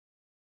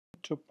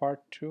To part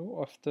 2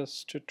 of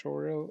this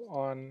tutorial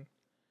on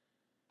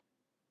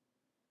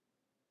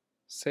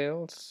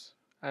Sails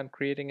and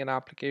creating an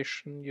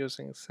application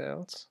using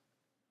Sails.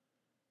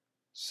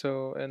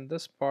 So in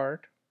this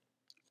part,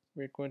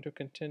 we're going to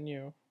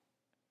continue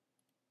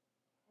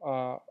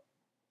uh,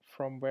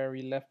 from where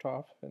we left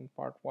off in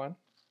part 1.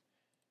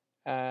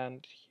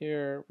 And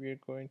here we're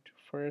going to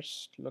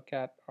first look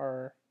at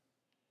our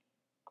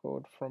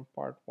code from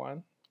part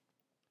 1.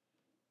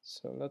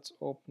 So let's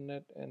open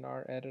it in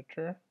our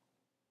editor.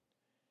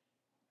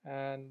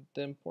 And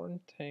the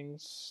important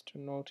things to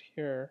note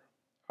here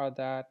are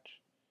that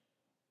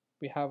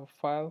we have a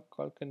file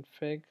called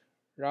config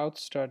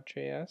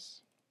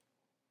routes.js.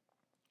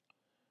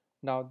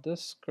 Now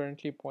this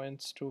currently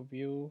points to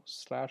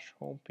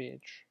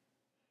view/homepage,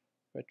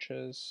 which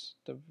is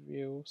the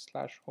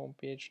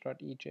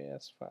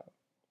view/homepage.ejs file.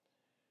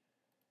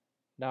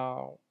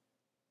 Now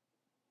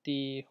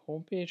the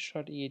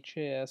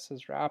homepage.ejs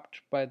is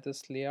wrapped by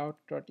this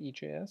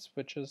layout.ejs,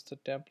 which is the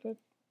template,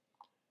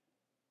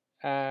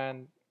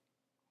 and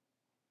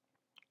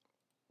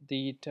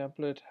the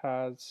template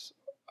has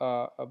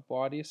a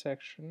body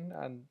section,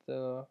 and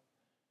the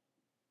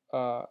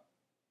uh,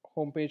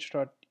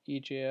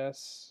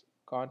 homepage.ejs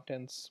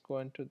contents go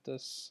into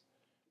this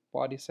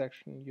body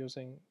section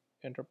using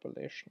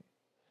interpolation.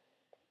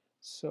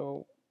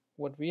 So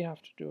what we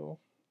have to do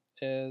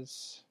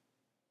is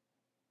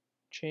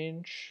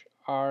change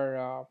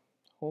our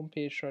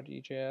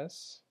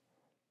homepage.ejs,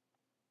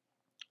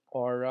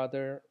 or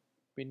rather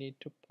we need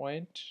to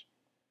point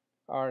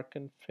our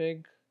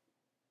config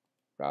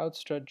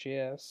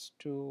routes.js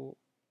to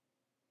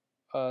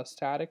a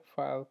static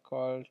file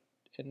called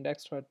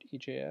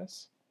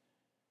index.ejs,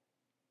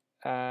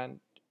 and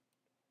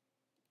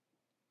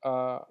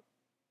uh,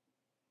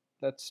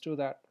 let's do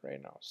that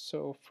right now.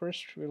 So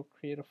first we'll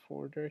create a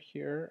folder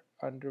here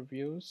under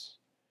views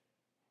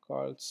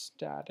called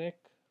static,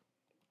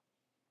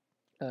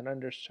 and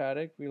under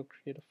static we'll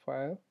create a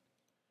file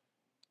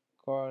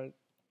called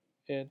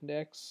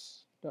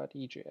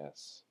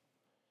index.ejs.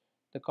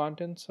 The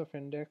contents of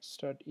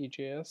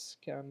index.ejs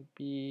can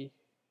be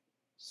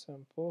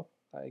simple,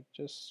 like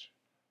just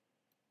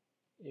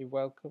a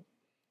welcome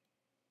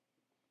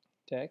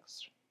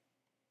text,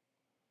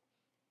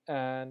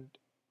 and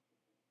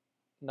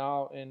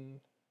now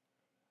in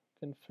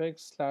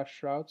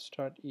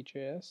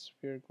config/routes.ejs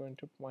we're going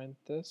to point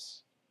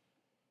this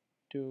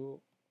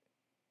to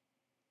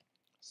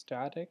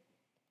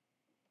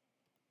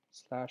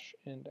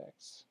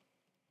static/index.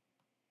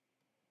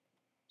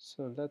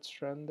 So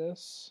let's run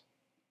this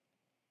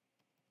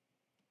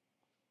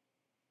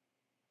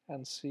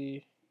and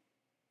see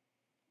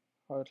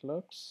how it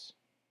looks.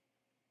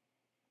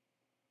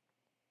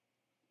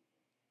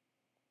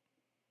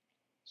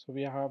 So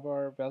we have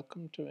our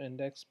welcome to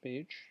index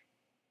page,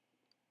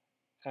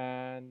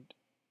 and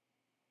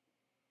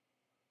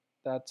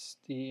that's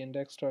the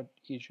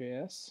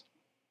index.ejs.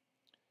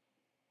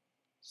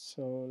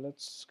 So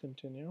let's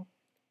continue.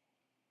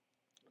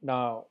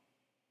 Now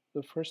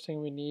the first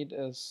thing we need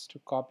is to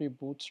copy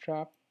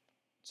Bootstrap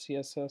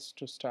CSS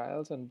to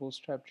styles and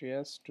Bootstrap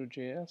JS to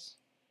JS.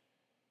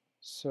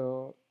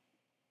 So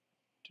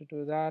to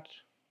do that,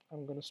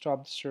 I'm going to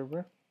stop the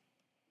server,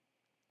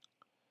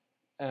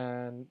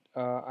 and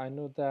I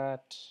know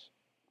that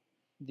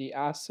the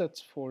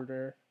assets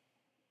folder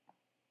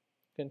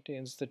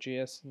contains the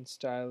JS and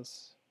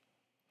styles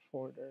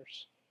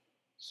folders.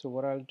 So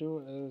what I'll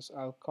do is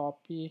I'll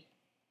copy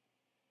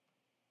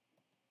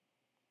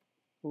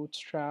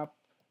Bootstrap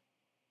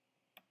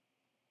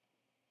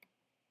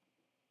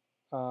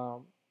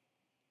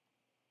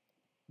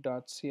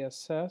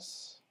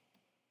 .css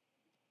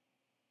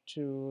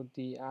to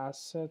the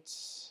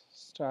assets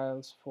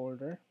styles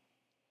folder,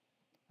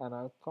 and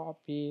I'll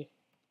copy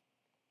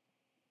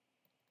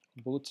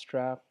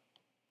Bootstrap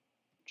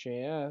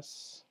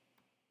JS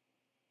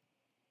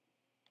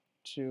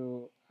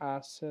to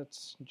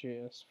assets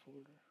JS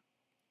folder.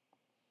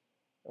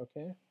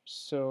 Okay,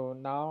 so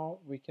now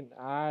we can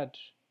add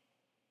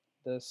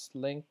this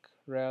link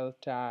rel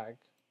tag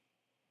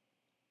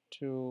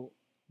to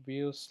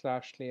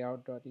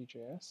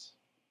view/layout.ejs,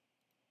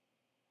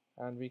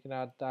 and we can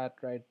add that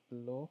right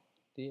below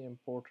the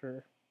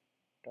importer.css.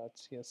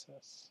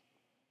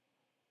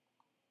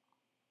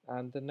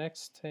 And the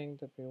next thing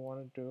that we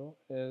want to do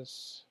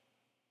is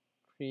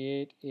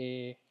create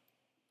a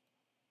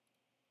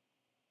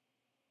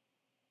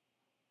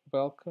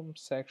welcome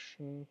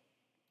section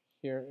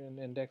here in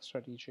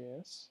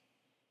index.ejs.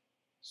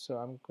 So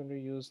I'm going to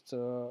use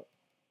the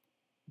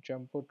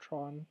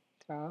Jumbotron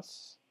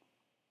class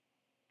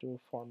to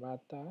format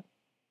that.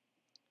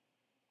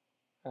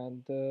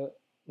 And the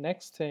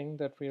next thing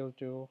that we'll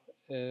do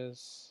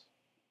is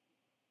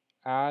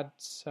add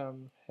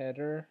some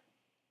header,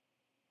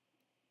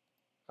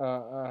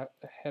 a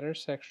header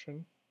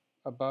section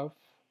above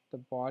the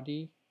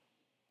body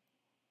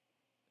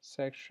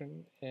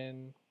section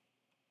in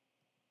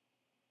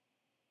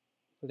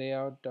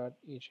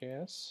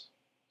layout.ejs.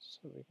 So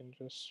we can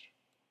just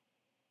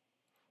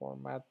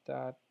format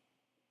that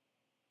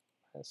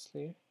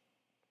nicely.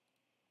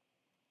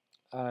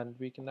 and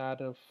we can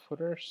add a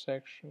footer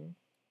section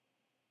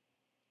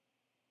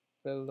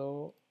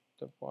below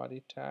the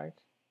body tag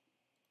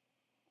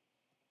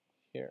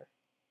here.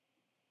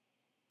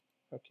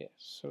 Okay,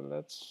 so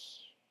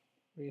let's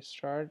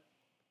restart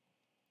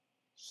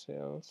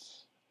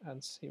sales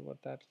and see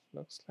what that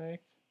looks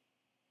like.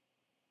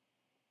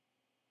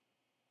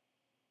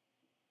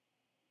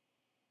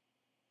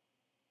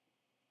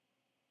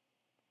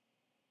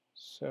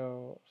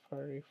 So if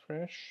I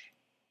refresh,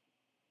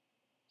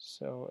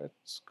 so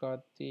it's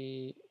got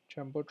the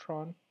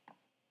Jumbotron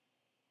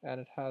and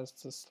it has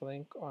this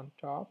link on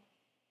top.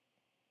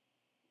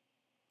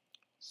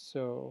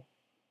 So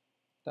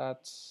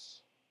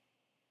that's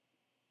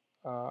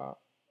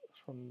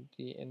from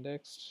the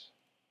indexed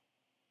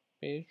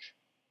page.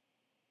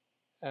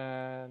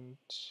 And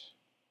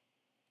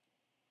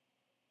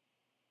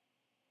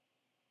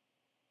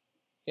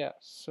yeah,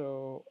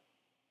 so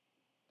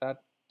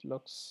that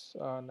looks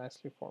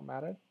nicely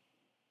formatted.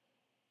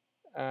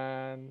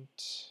 And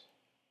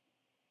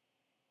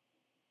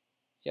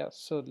yeah,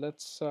 so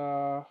let's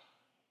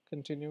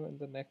continue in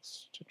the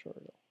next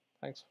tutorial.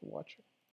 Thanks for watching.